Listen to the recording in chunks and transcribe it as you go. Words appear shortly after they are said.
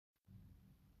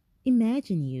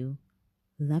Imagine you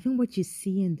loving what you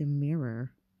see in the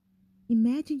mirror.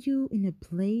 Imagine you in a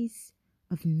place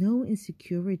of no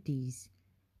insecurities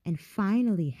and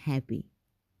finally happy.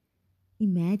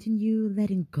 Imagine you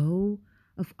letting go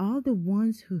of all the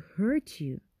ones who hurt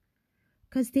you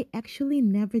because they actually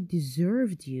never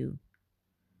deserved you.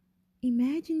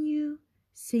 Imagine you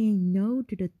saying no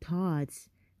to the thoughts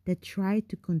that try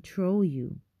to control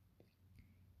you.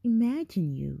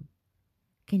 Imagine you.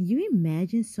 Can you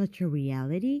imagine such a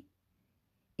reality?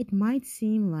 It might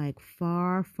seem like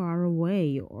far, far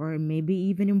away or maybe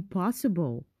even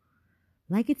impossible,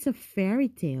 like it's a fairy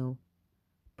tale.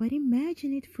 But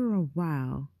imagine it for a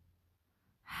while.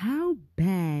 How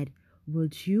bad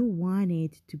would you want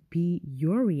it to be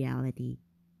your reality?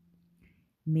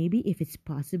 Maybe if it's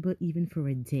possible, even for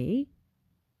a day?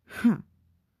 Huh,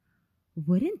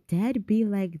 wouldn't that be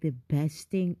like the best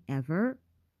thing ever?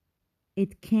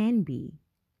 It can be.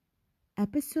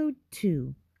 Episode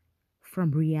 2,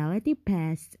 From Reality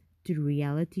Past to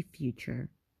Reality Future.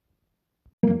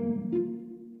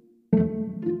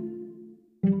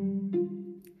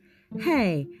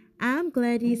 Hey, I'm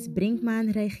Gladys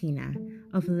Brinkman Regina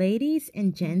of Ladies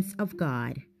and Gents of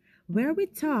God, where we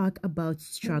talk about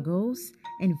struggles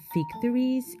and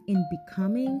victories in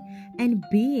becoming and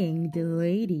being the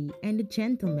lady and the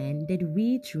gentleman that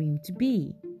we dream to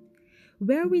be,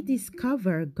 where we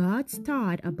discover God's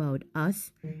thought about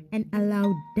us and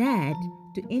allow that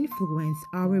to influence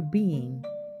our being.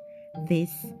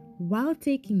 This while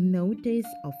taking notice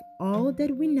of all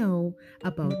that we know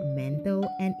about mental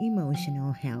and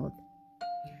emotional health.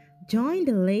 Join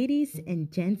the ladies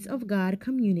and gents of God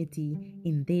community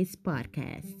in this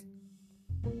podcast.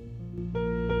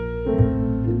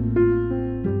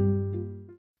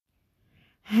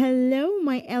 Hello,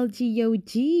 my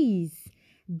LGOGs.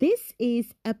 This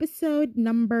is episode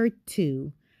number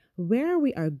 2, where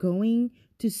we are going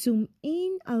to zoom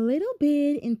in a little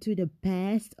bit into the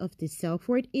past of the self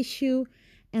worth issue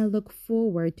and look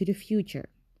forward to the future.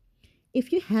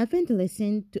 If you haven't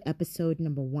listened to episode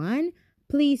number 1,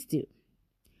 please do.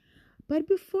 But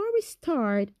before we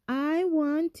start, I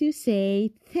want to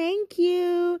say thank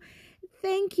you.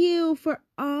 Thank you for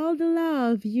all the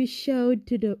love you showed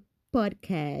to the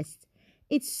podcast.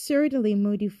 It certainly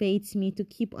motivates me to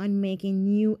keep on making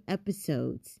new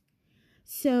episodes.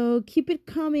 So keep it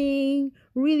coming.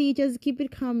 Really, just keep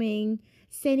it coming.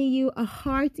 Sending you a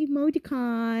heart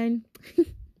emoticon.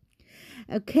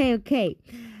 Okay.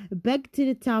 Back to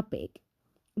the topic.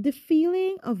 The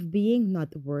feeling of being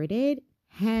not worthy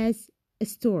has a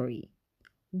story.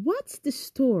 What's the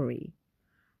story?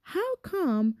 How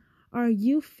come are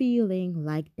you feeling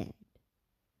like that?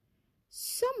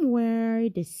 Somewhere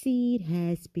the seed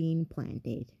has been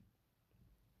planted.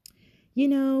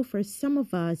 For some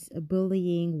of us,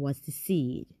 bullying was the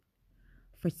seed.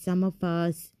 For some of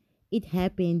us, it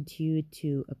happened due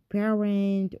to a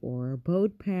parent or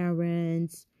both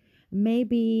parents.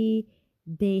 Maybe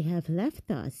they have left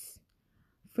us.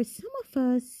 For some of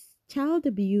us, child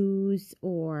abuse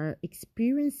or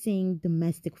experiencing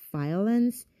domestic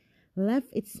violence left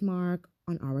its mark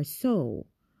on our soul.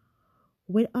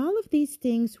 With all of these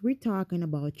things, we're talking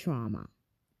about trauma.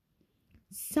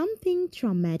 Something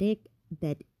traumatic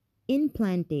that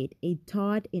implanted a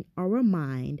thought in our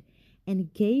mind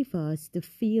and gave us the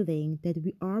feeling that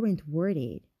we aren't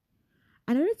worthy.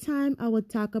 Another time, I will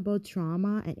talk about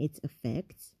trauma and its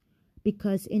effects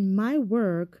because in my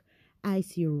work, I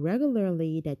see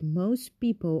regularly that most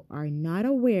people are not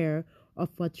aware of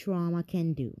what trauma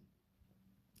can do.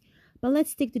 But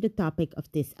let's stick to the topic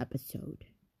of this episode.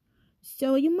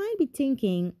 So, you might be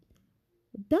thinking,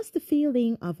 does the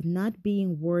feeling of not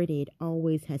being worthy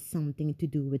always has something to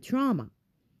do with trauma?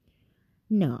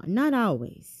 No, not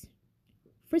always.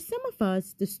 For some of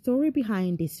us, the story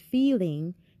behind this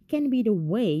feeling can be the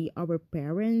way our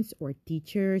parents or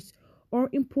teachers or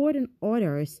important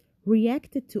others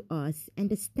reacted to us and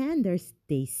the standards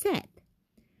they set.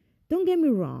 Don't get me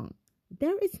wrong,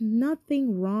 there is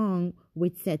nothing wrong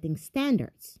with setting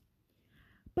standards.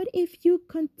 But if you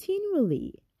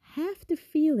continually have the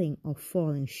feeling of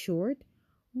falling short,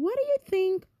 what do you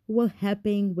think will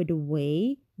happen with the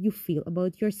way you feel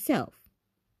about yourself?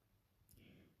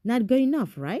 Not good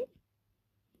enough, right?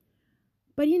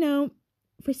 But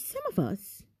for some of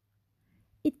us,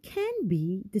 it can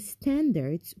be the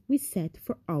standards we set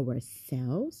for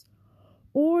ourselves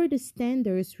or the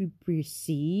standards we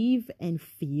perceive and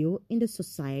feel in the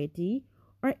society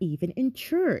or even in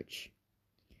church.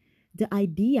 The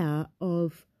idea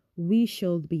of we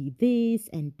should be this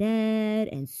and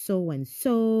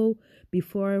so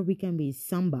before we can be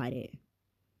somebody.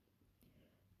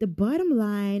 The bottom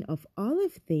line of all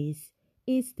of this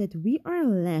is that we are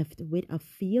left with a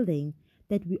feeling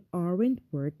that we aren't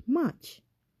worth much.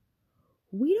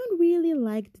 We don't really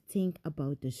like to think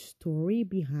about the story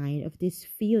behind of this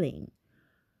feeling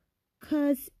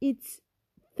cuz it's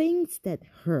things that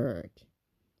hurt.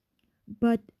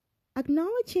 But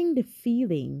acknowledging the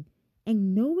feeling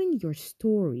and knowing your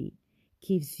story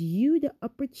gives you the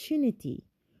opportunity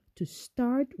to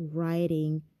start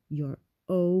writing your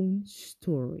own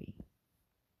story.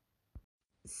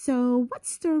 So, what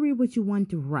story would you want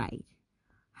to write?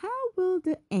 How will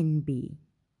the end be?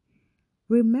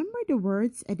 Remember the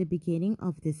words at the beginning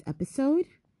of this episode?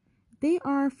 They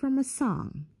are from a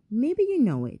song. Maybe you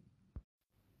know it.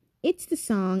 It's the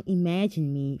song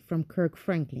Imagine Me from Kirk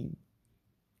Franklin.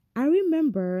 I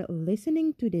remember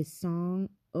listening to this song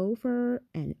over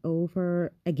and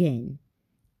over again,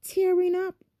 tearing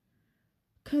up,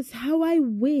 because how I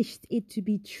wished it to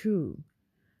be true.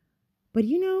 But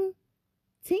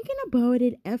thinking about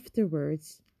it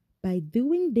afterwards, by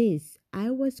doing this, I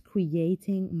was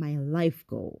creating my life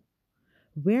goal,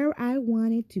 where I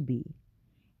wanted to be.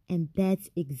 And that's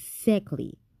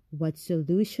exactly what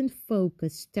solution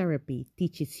focused therapy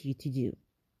teaches you to do.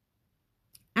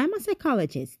 I'm a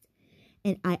psychologist,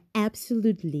 and I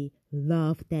absolutely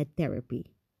love that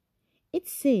therapy. It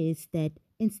says that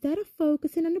instead of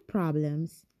focusing on the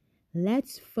problems,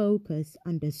 let's focus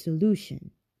on the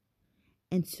solution.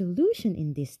 And solution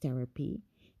in this therapy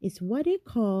is what they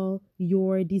call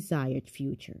your desired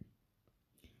future.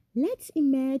 Let's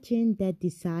imagine that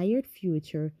desired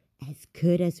future as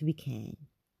good as we can.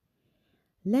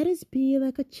 Let us be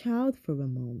like a child for a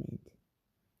moment.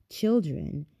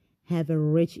 Children have a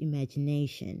rich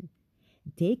imagination.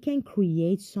 They can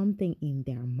create something in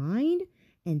their mind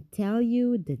and tell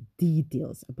you the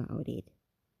details about it.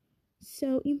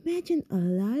 So imagine a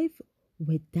life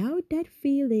without that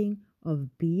feeling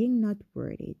of being not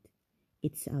worth it.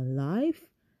 It's a life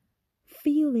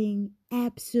feeling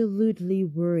absolutely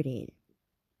worth it.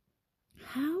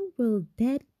 How will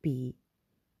that be?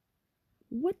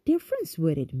 What difference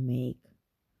would it make?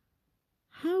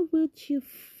 How would you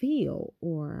feel,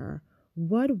 or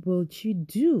what would you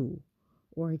do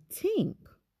or think?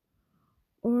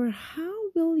 Or how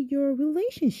will your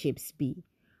relationships be,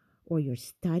 or your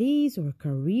studies or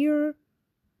career?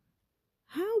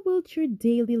 How will your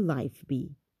daily life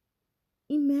be?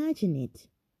 Imagine it.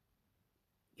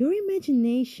 Your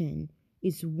imagination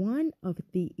is one of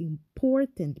the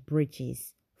important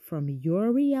bridges from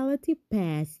your reality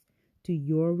past to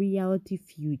your reality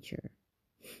future.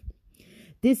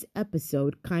 This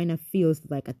episode kind of feels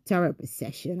like a therapy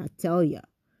session, I tell ya.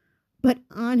 But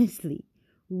honestly,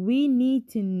 we need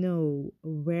to know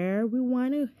where we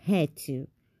want to head to.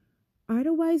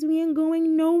 Otherwise, we ain't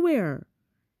going nowhere.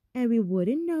 And we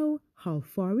wouldn't know how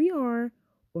far we are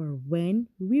or when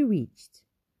we reached.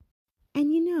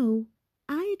 And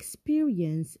I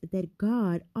experience that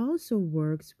God also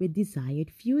works with desired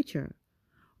future.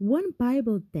 One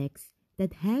Bible text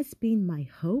that has been my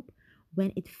hope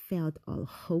when it felt all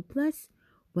hopeless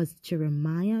was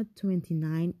Jeremiah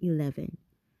 29:11.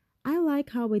 I like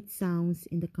how it sounds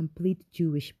in the complete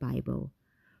Jewish Bible.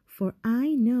 For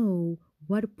I know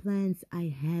what plans I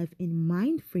have in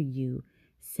mind for you,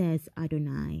 says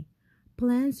Adonai.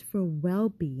 Plans for well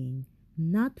being,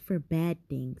 not for bad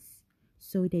things,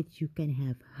 so that you can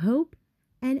have hope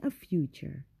and a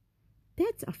future.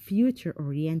 That's a future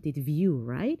oriented view,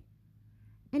 right?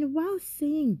 And while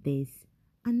saying this,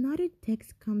 another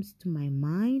text comes to my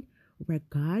mind where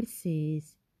God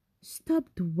says, stop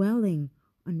dwelling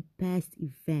on past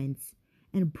events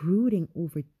and brooding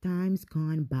over times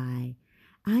gone by.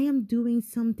 I am doing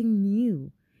something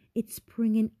new. It's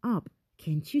springing up.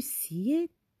 Can't you see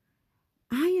it?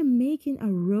 I am making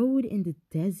a road in the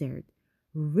desert,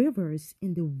 rivers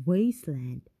in the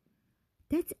wasteland.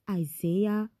 That's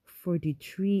Isaiah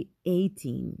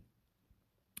 43:18.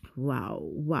 Wow,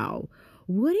 wow.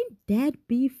 Wouldn't that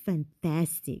be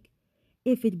fantastic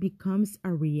if it becomes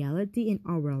a reality in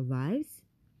our lives?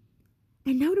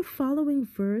 And now the following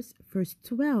verse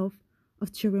 12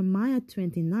 of Jeremiah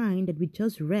 29 that we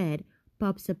just read,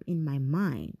 pops up in my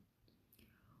mind.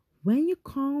 When you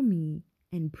call me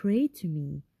and pray to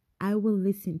me, I will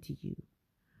listen to you.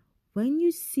 When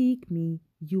you seek me,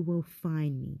 you will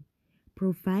find me,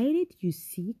 provided you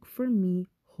seek for me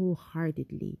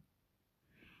wholeheartedly.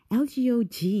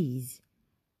 LGOGs,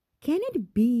 can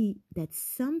it be that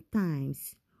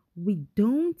sometimes we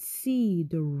don't see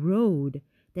the road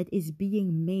that is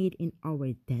being made in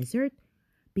our desert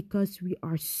because we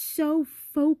are so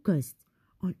focused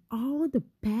on all the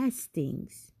past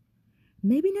things?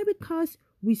 Maybe not because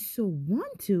we so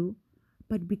want to,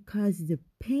 but because the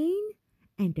pain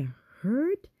and the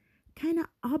hurt kind of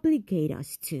obligate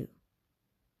us to.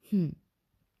 Hmm.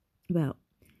 Well,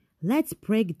 let's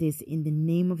break this in the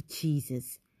name of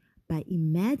Jesus by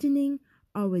imagining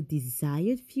our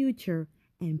desired future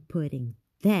and putting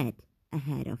that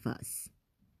ahead of us.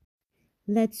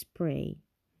 Let's pray.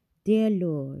 Dear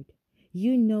Lord,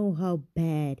 you know how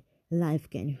bad life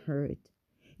can hurt.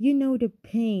 You know the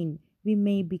pain we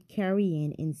may be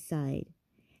carrying inside.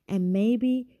 And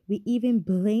maybe we even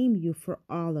blame you for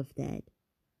all of that.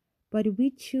 But we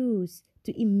choose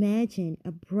to imagine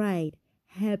a bright,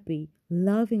 happy,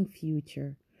 loving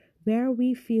future where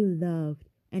we feel loved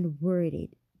and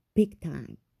worthy big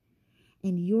time.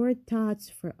 And your thoughts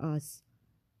for us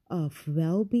of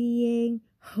well being,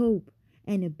 hope,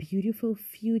 and a beautiful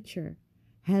future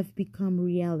have become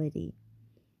reality.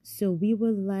 So we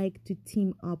would like to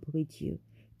team up with you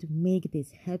to make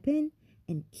this happen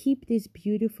and keep this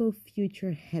beautiful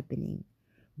future happening.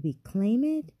 We claim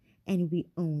it and we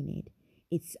own it.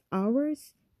 It's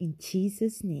ours in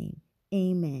Jesus' name.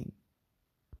 Amen.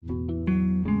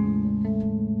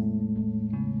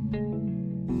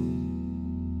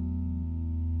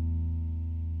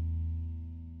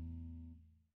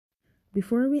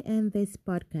 Before we end this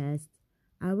podcast,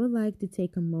 I would like to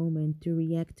take a moment to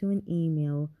react to an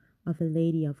email of a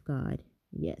lady of God.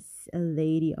 Yes, a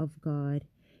lady of God.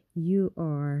 You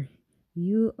are.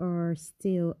 You are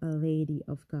still a lady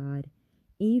of God.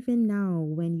 Even now,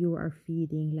 when you are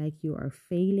feeling like you are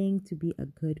failing to be a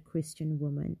good Christian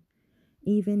woman.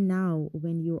 Even now,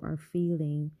 when you are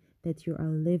feeling that you are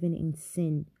living in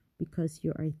sin because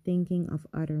you are thinking of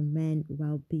other men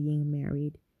while being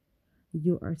married.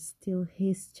 You are still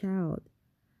his child.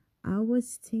 I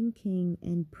was thinking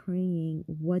and praying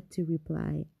what to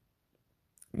reply.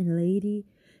 And lady,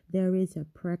 there is a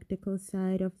practical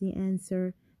side of the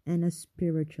answer and a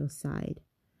spiritual side.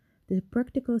 The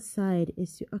practical side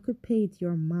is to occupy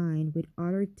your mind with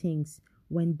other things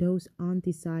when those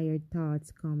undesired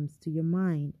thoughts comes to your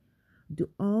mind. Do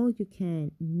all you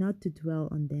can not to dwell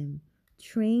on them.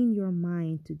 Train your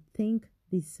mind to think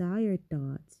desired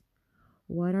thoughts.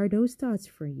 What are those thoughts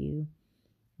for you?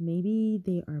 Maybe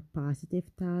they are positive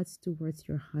thoughts towards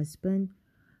your husband,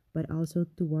 but also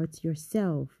towards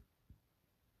yourself.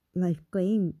 Like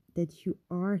claim that you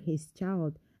are his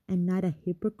child and not a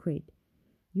hypocrite.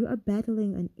 You are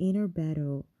battling an inner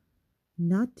battle,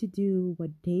 not to do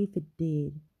what David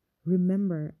did.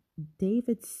 Remember,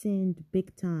 David sinned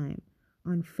big time,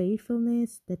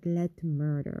 unfaithfulness that led to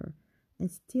murder. And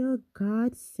still,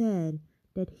 God said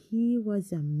that he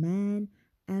was a man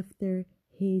after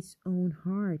his own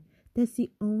heart. That's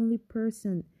the only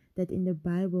person that in the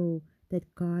Bible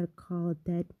that God called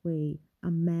that way, a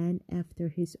man after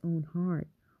his own heart.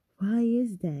 Why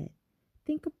is that?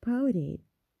 Think about it.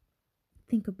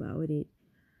 Think about it.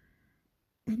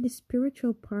 And the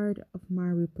spiritual part of my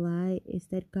reply is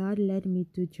that God led me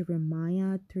to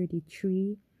Jeremiah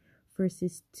 33,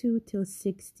 verses 2 till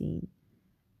 16.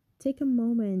 Take a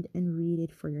moment and read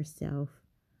it for yourself.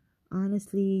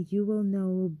 Honestly, you will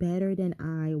know better than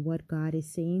I what God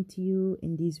is saying to you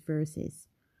in these verses.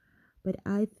 But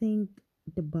I think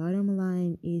the bottom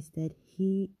line is that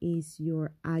He is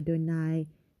your Adonai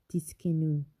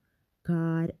Tiskenu,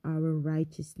 God our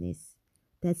righteousness.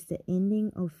 That's the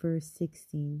ending of verse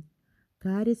 16.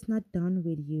 God is not done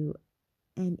with you,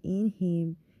 and in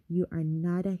Him you are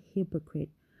not a hypocrite,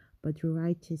 but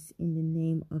righteous in the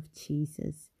name of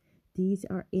Jesus. These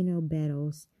are inner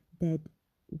battles that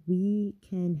we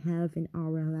can have in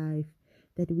our life,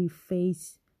 that we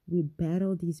face. We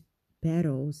battle these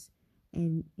battles,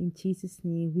 and in Jesus'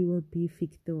 name we will be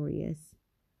victorious.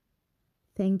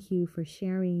 Thank you for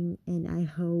sharing, and I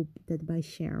hope that by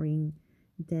sharing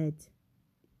that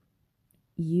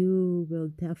you will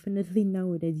definitely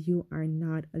know that you are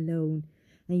not alone,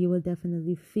 and you will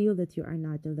definitely feel that you are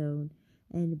not alone.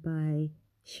 And by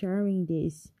sharing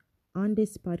this on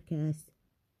this podcast,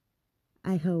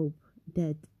 I hope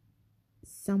that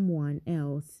someone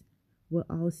else will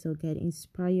also get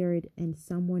inspired, and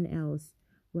someone else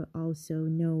will also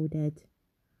know that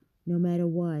no matter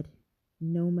what,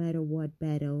 no matter what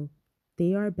battle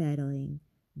they are battling,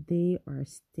 they are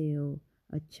still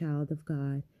a child of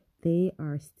God. They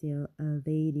are still a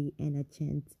lady and a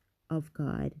gent of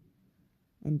God.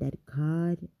 And that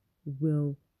God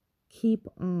will keep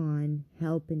on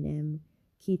helping them,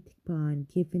 keep on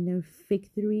giving them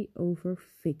victory over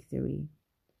victory.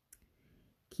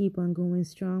 Keep on going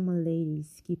strong, my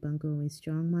ladies. Keep on going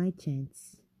strong, my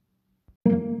gents.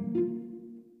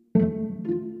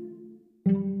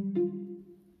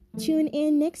 Tune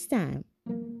in next time.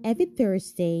 Every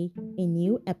Thursday, a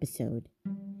new episode.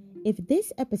 If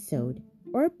this episode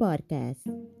or podcast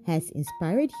has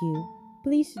inspired you,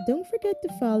 please don't forget to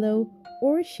follow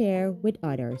or share with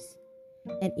others.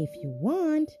 And if you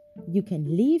want, you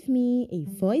can leave me a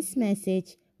voice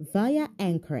message via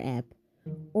Anchor app,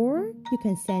 or you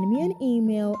can send me an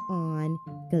email on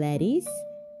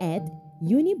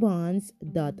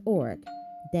gladys@unibonds.org.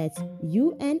 That's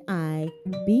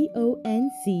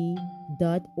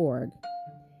UNIBONZ.org.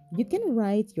 You can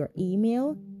write your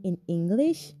email in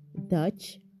English,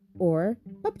 Dutch, or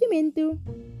Papiamento.